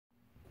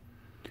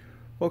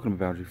Welcome to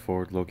Boundary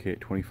Ford, located at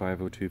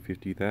 2502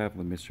 50th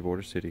Avenue, Mr.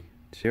 Border City.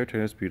 Today we're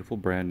turning this beautiful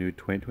brand new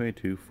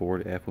 2022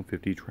 Ford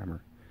F-150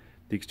 Tremor.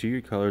 The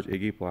exterior color is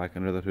agate black,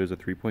 under the hood is a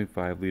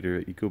 3.5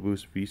 liter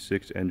Ecoboost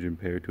V6 engine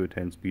paired to a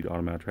 10-speed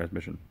automatic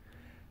transmission.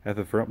 At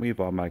the front we have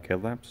automatic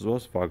headlamps as well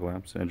as fog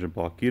lamps, engine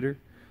block heater.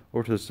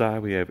 Over to the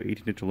side we have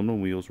 18-inch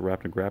aluminum wheels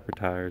wrapped in grapper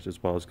tires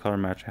as well as color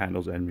matched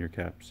handles and mirror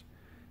caps.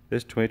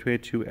 This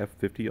 2022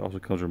 F-50 also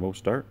comes with remote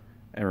start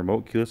and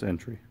remote keyless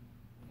entry.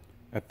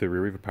 At the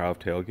rear we have a power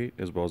tailgate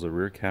as well as a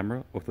rear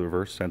camera with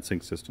reverse sensing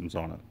systems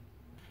on it.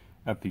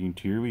 At the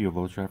interior we have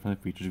low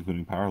traffic features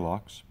including power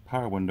locks,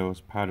 power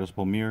windows, power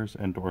adjustable mirrors,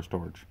 and door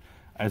storage.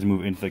 As you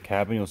move into the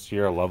cabin you'll see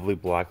our lovely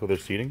black leather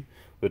seating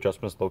with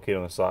adjustments located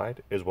on the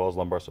side as well as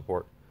lumbar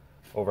support.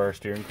 Over our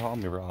steering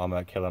column we have our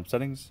automatic headlamp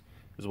settings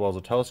as well as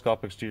a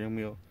telescopic steering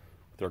wheel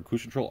with our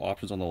cruise control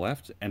options on the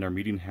left and our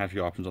medium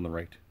hatchway options on the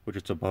right, which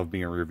is above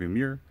being a rear view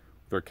mirror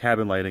with our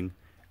cabin lighting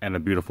and a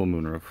beautiful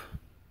moonroof.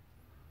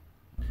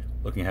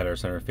 Looking ahead at our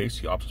center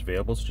facing options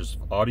available such as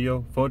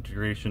audio, phone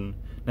integration,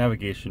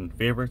 navigation,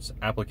 favorites,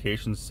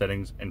 applications,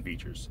 settings, and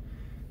features.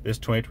 This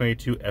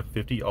 2022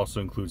 F50 also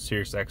includes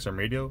Sirius XM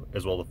radio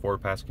as well as the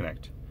Ford Pass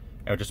Connect.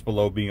 And just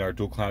below being our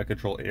dual climate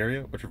control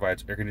area, which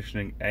provides air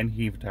conditioning and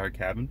heat for the entire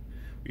cabin,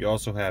 we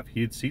also have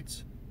heated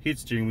seats, heated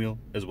steering wheel,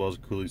 as well as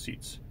cooling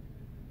seats.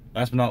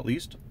 Last but not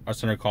least, our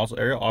center console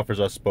area offers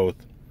us both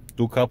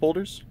dual cup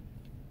holders,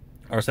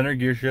 our center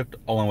gear shift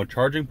along with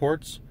charging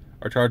ports,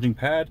 our charging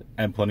pad,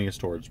 and plenty of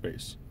storage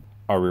space.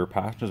 Our rear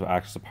passengers have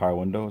access to power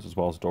windows as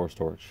well as door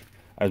storage.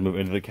 As we move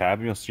into the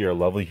cabin, you'll see our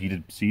lovely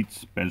heated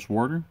seats, bench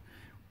warmer,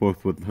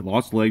 both with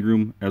lots of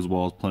legroom as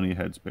well as plenty of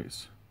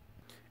headspace.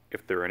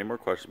 If there are any more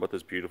questions about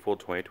this beautiful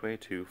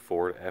 2022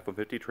 Ford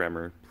F-150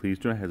 Tremor, please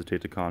do not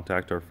hesitate to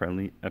contact our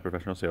friendly and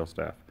professional sales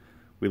staff.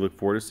 We look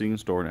forward to seeing you in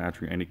store and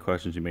answering any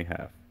questions you may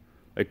have.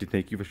 I'd like to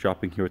thank you for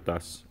shopping here with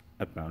us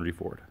at Boundary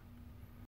Ford.